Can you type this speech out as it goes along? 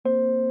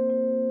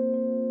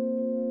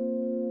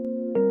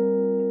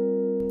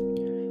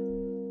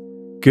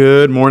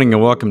Good morning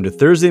and welcome to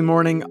Thursday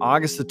morning,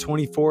 August the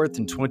 24th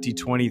in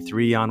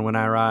 2023 on When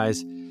I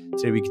Rise.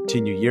 Today we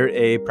continue Year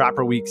A,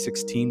 proper week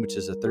 16, which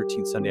is the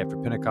 13th Sunday after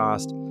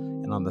Pentecost.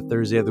 And on the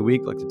Thursday of the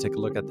week, I'd like to take a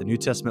look at the New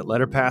Testament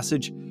letter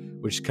passage,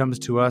 which comes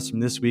to us from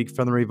this week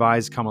from the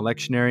Revised Common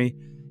Lectionary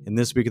in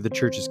this week of the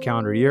church's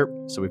calendar year.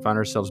 So we find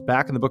ourselves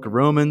back in the book of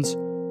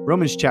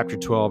Romans chapter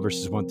 12,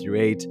 verses 1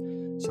 through 8.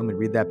 So let me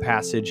read that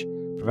passage,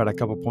 provide a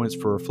couple points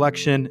for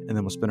reflection, and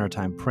then we'll spend our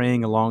time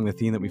praying along the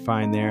theme that we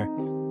find there.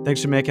 Thanks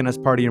for making us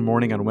part of your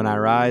morning on When I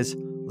Rise.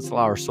 Let's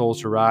allow our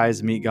souls to rise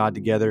and meet God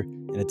together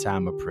in a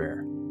time of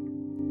prayer.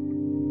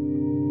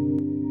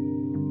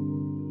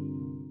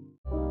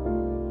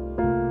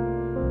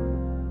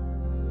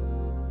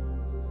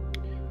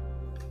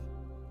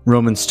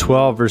 Romans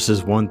 12,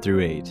 verses 1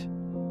 through 8.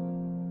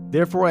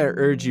 Therefore I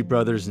urge you,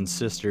 brothers and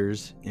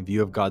sisters, in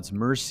view of God's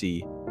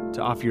mercy,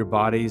 to offer your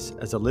bodies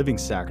as a living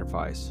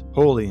sacrifice,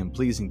 holy and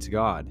pleasing to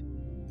God.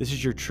 This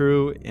is your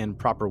true and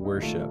proper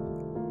worship.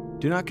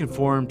 Do not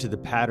conform to the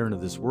pattern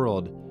of this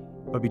world,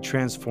 but be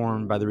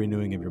transformed by the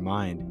renewing of your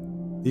mind.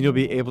 Then you'll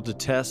be able to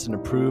test and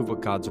approve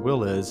what God's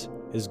will is,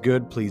 His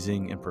good,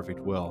 pleasing, and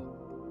perfect will.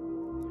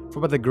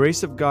 For by the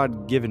grace of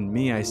God given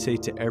me, I say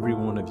to every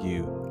one of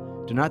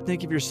you, do not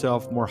think of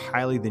yourself more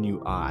highly than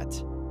you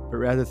ought, but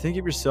rather think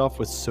of yourself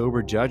with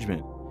sober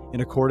judgment,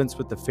 in accordance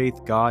with the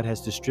faith God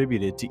has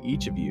distributed to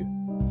each of you.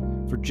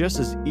 For just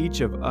as each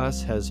of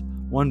us has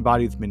one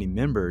body with many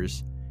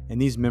members,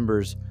 and these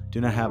members do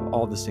not have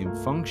all the same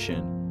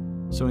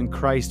function, so in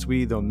Christ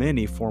we, though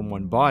many, form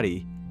one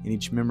body, and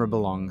each member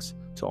belongs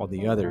to all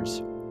the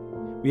others.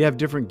 We have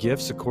different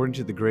gifts according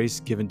to the grace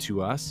given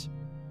to us.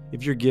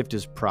 If your gift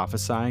is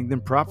prophesying,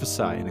 then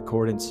prophesy in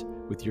accordance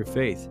with your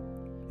faith.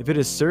 If it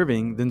is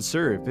serving, then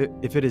serve.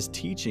 If it is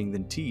teaching,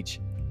 then teach.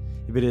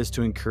 If it is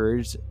to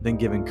encourage, then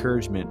give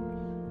encouragement.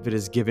 If it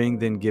is giving,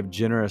 then give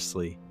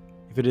generously.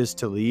 If it is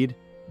to lead,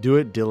 do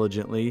it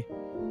diligently.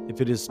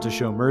 If it is to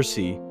show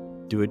mercy,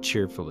 do it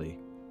cheerfully.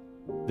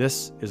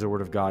 This is the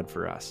word of God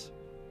for us.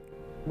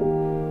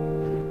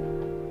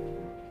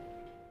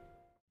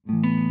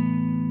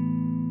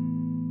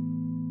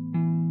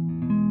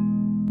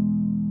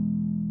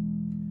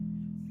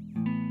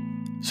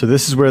 So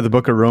this is where the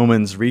book of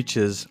Romans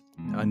reaches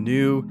a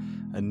new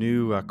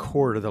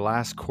quarter, the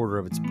last quarter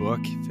of its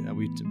book.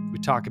 We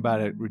talk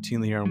about it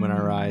routinely here on When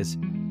I Rise,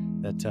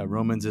 that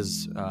Romans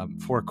is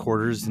 4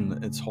 quarters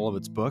in its whole of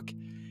its book.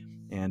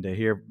 And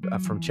here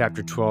from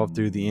chapter 12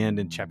 through the end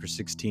in chapter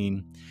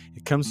 16,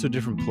 it comes to a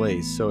different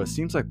place. So it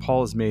seems like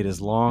Paul has made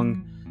his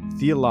long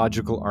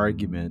theological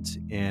argument,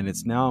 and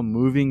it's now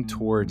moving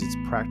towards its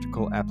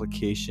practical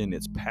application,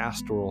 its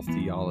pastoral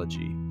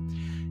theology.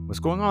 What's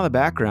going on in the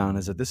background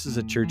is that this is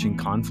a church in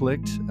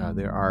conflict.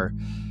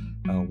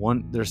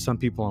 There's some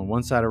people on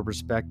one side of a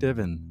perspective,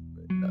 and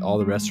all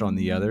the rest are on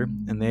the other,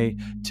 and they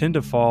tend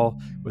to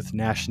fall with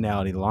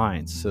nationality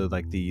lines. So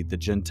like the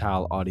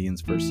Gentile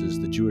audience versus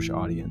the Jewish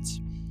audience.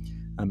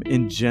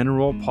 In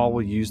general, Paul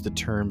will use the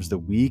terms the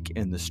weak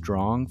and the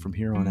strong from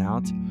here on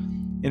out.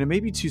 And it may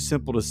be too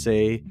simple to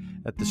say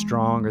that the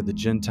strong are the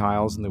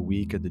Gentiles and the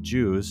weak are the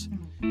Jews,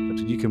 but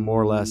you can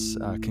more or less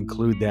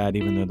conclude that,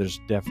 even though there's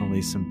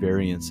definitely some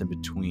variance in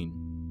between.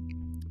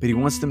 But he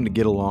wants them to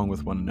get along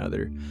with one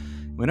another.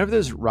 Whenever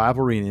there's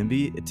rivalry and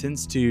envy, it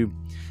tends to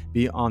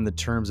be on the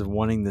terms of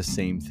wanting the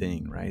same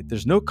thing, right?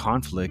 There's no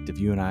conflict if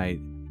you and I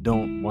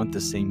don't want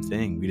the same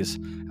thing. We just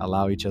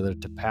allow each other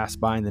to pass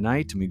by in the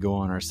night and we go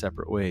on our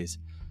separate ways.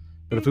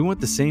 But if we want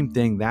the same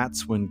thing,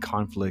 that's when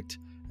conflict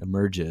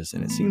emerges.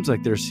 And it seems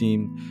like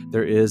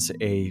there is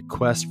a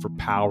quest for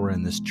power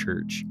in this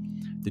church.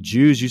 The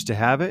Jews used to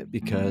have it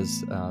because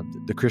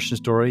the Christian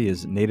story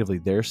is natively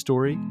their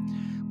story.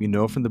 We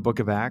know from the book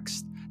of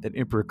Acts that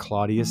Emperor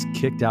Claudius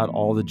kicked out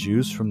all the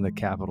Jews from the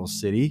capital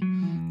city.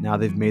 Now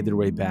they've made their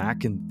way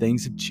back and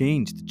things have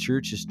changed. The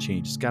church has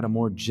changed. It's got a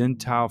more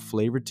Gentile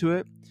flavor to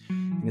it.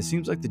 And it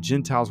seems like the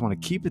Gentiles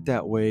want to keep it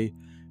that way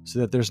so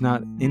that there's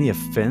not any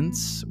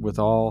offense with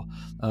all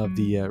of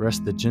the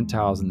rest of the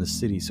Gentiles in the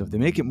city. So if they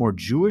make it more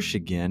Jewish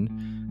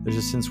again, there's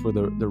a sense where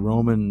the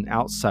Roman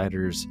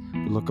outsiders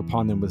would look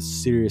upon them with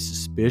serious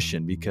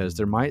suspicion, because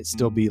there might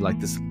still be like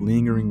this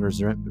lingering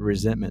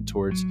resentment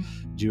towards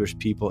Jewish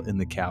people in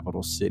the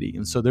capital city.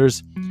 And so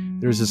there's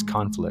this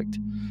conflict.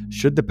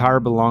 Should the power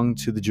belong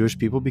to the Jewish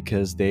people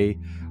because they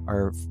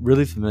are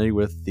really familiar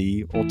with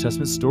the Old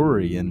Testament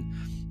story and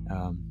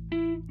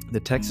the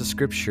text of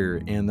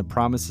Scripture and the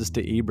promises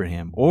to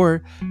Abraham?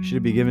 Or should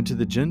it be given to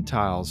the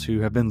Gentiles who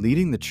have been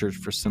leading the church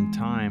for some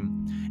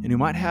time and who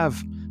might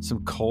have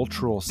some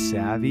cultural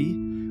savvy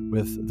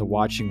with the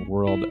watching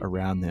world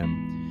around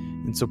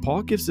them? And so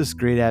Paul gives this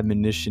great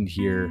admonition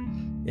here,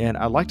 and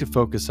I'd like to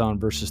focus on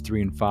verses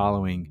 3 and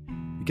following,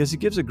 because he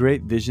gives a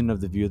great vision of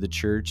the view of the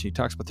church. He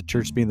talks about the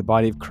church being the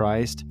body of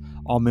Christ.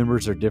 All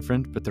members are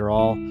different, but they're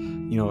all,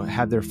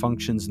 have their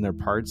functions and their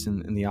parts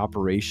in the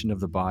operation of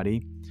the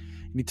body.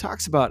 And he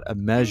talks about a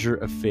measure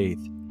of faith.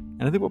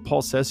 And I think what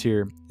Paul says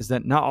here is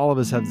that not all of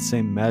us have the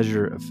same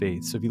measure of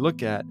faith. So if you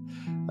look at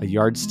a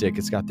yardstick,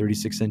 it's got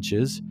 36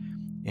 inches.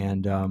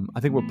 And I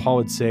think what Paul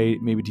would say,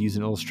 maybe to use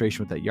an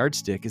illustration with that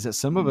yardstick, is that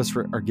some of us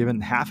are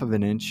given half of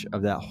an inch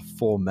of that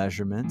full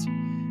measurement,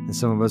 and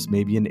some of us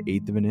maybe an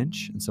eighth of an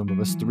inch, and some of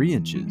us 3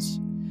 inches.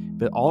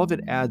 But all of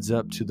it adds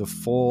up to the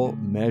full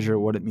measure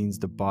of what it means,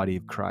 the body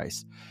of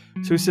Christ.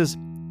 So he says,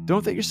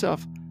 don't think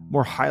yourself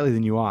more highly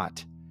than you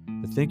ought,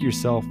 but think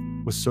yourself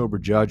with sober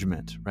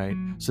judgment, right?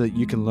 So that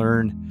you can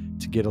learn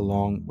to get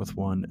along with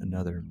one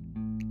another.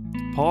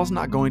 Paul's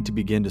not going to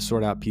begin to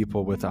sort out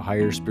people with a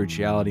higher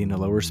spirituality and a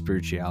lower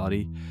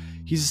spirituality.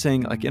 He's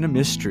saying, like in a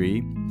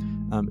mystery,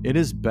 it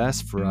is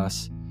best for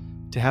us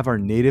to have our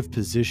native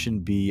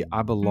position be,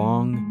 I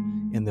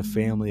belong in the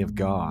family of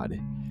God.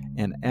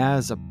 And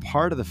as a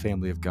part of the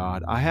family of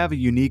God, I have a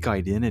unique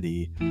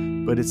identity,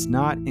 but it's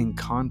not in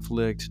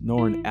conflict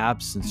nor in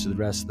absence to the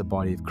rest of the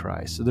body of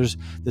Christ. So there's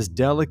this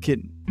delicate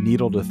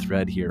needle to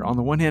thread here. On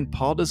the one hand,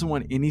 Paul doesn't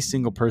want any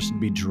single person to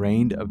be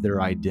drained of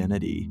their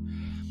identity.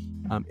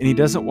 And he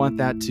doesn't want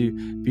that to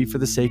be for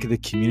the sake of the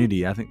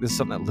community. I think this is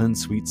something that Lynn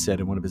Sweet said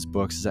in one of his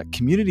books, is that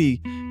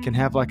community can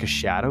have like a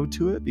shadow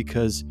to it,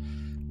 because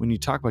when you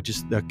talk about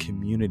just the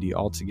community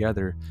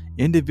altogether,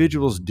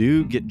 individuals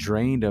do get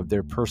drained of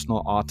their personal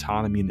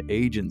autonomy and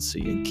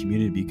agency, and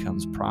community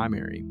becomes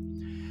primary.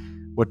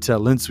 What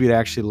Lynn Sweet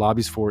actually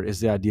lobbies for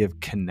is the idea of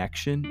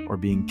connection, or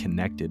being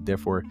connected.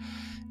 Therefore,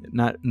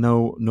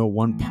 no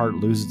one part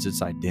loses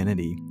its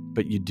identity,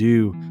 but you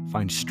do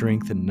find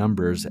strength in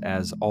numbers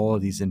as all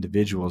of these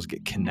individuals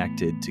get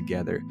connected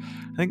together.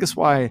 I think that's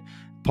why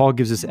Paul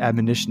gives us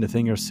admonition to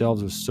think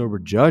ourselves with sober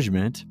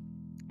judgment,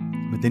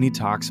 but then he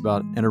talks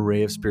about an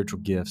array of spiritual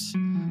gifts,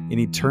 and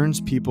he turns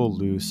people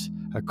loose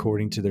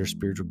according to their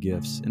spiritual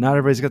gifts. And not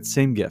everybody's got the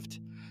same gift.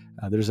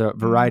 There's a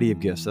variety of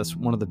gifts. That's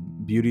one of the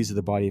beauties of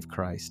the body of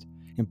Christ.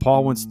 And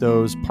Paul wants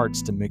those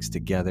parts to mix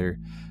together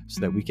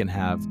so that we can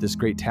have this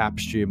great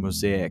tapestry and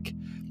mosaic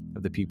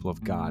of the people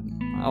of God.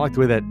 I like the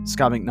way that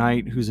Scott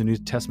McKnight, who's a New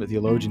Testament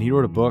theologian, he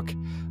wrote a book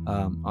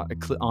on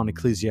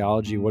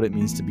ecclesiology, what it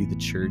means to be the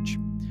church.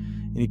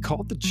 And he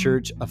called the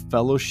church a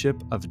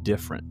fellowship of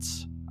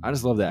difference. I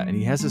just love that. And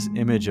he has this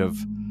image of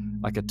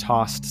like a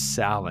tossed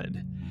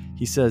salad.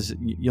 He says,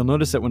 you'll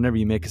notice that whenever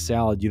you make a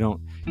salad, you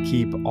don't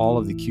keep all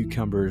of the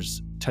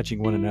cucumbers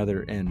touching one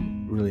another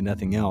and really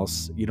nothing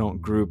else. You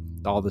don't group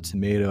all the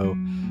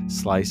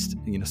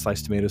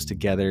sliced tomatoes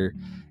together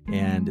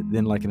and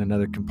then like in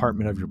another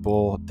compartment of your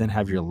bowl, then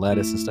have your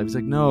lettuce and stuff. He's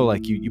like, no,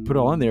 like you put it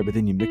all in there, but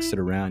then you mix it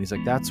around. He's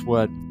like, that's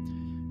what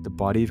the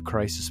body of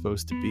Christ is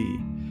supposed to be.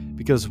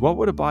 Because what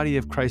would a body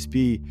of Christ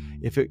be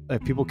if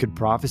people could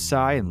prophesy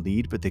and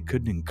lead, but they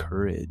couldn't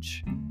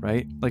encourage,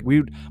 right? Like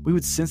we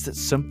would sense that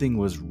something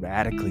was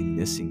radically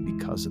missing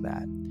because of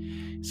that.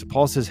 So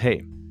Paul says,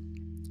 hey,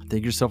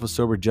 think yourself with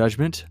sober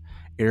judgment.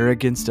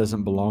 Arrogance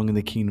doesn't belong in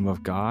the kingdom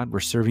of God. We're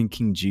serving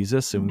King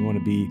Jesus, and we want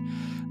to be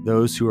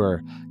those who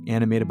are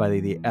animated by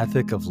the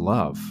ethic of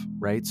love,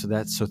 right?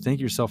 So think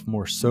yourself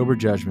more sober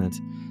judgment,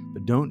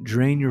 but don't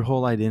drain your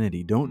whole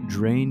identity. Don't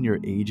drain your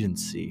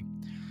agency.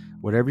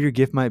 Whatever your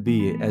gift might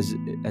be, as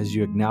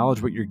you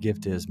acknowledge what your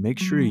gift is, make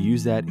sure you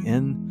use that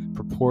in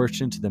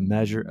proportion to the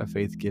measure of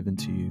faith given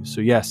to you.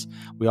 So yes,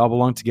 we all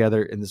belong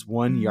together in this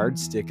one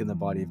yardstick in the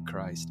body of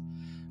Christ,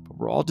 but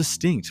we're all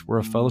distinct. We're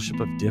a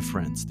fellowship of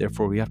difference.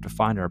 Therefore, we have to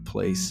find our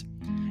place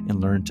and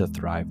learn to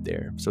thrive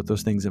there. So with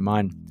those things in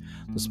mind,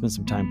 let's spend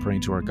some time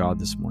praying to our God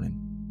this morning.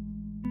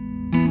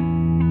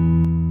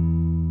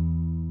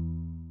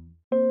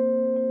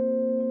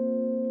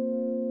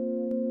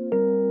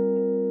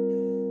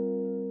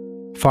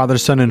 Father,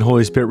 Son, and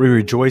Holy Spirit, we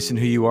rejoice in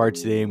who you are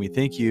today, and we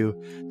thank you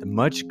that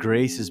much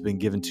grace has been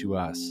given to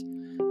us.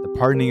 The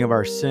pardoning of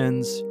our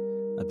sins,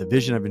 the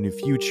vision of a new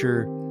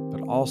future, but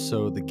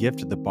also the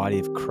gift of the body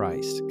of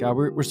Christ. God,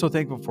 we're so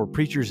thankful for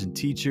preachers and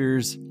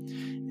teachers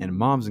and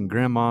moms and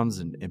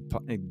grandmoms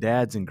and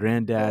dads and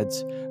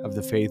granddads of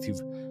the faith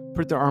who've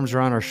put their arms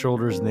around our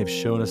shoulders and they've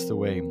shown us the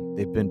way.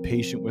 They've been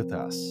patient with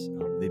us.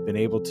 They've been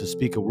able to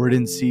speak a word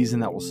in season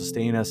that will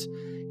sustain us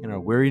in our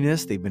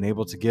weariness. They've been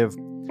able to give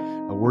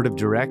a word of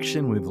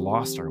direction when we've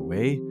lost our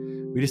way.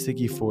 We just thank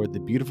you for the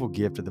beautiful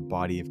gift of the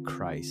body of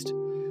Christ.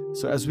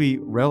 So as we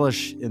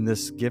relish in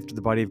this gift of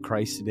the body of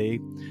Christ today,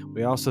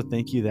 we also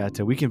thank you that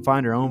we can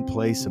find our own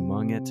place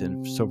among it.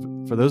 And so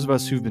for those of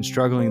us who've been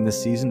struggling in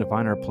this season to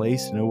find our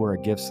place, to know where our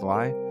gifts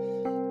lie,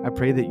 I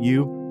pray that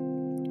you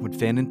would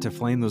fan into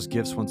flame those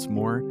gifts once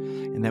more,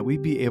 and that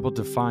we'd be able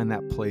to find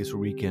that place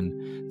where we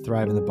can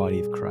thrive in the body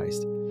of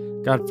Christ.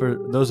 God, for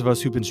those of us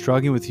who've been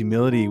struggling with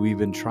humility, we've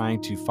been trying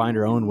to find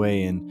our own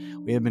way,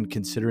 and we have been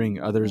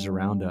considering others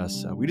around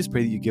us. We just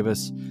pray that you give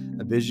us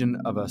a vision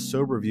of a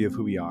sober view of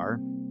who we are,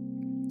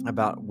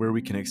 about where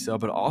we can excel,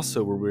 but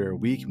also where we are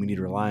weak and we need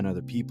to rely on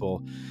other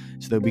people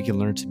so that we can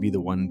learn to be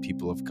the one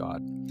people of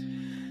God.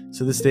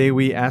 So this day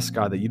we ask,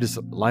 God, that you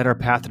just light our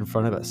path in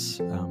front of us.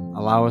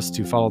 Allow us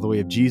to follow the way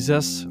of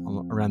Jesus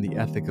around the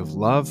ethic of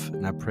love.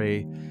 And I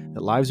pray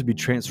that lives would be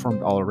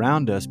transformed all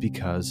around us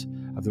because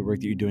of the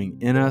work that you're doing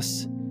in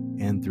us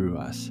and through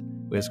us.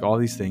 We ask all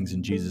these things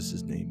in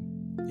Jesus' name.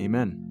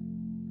 Amen.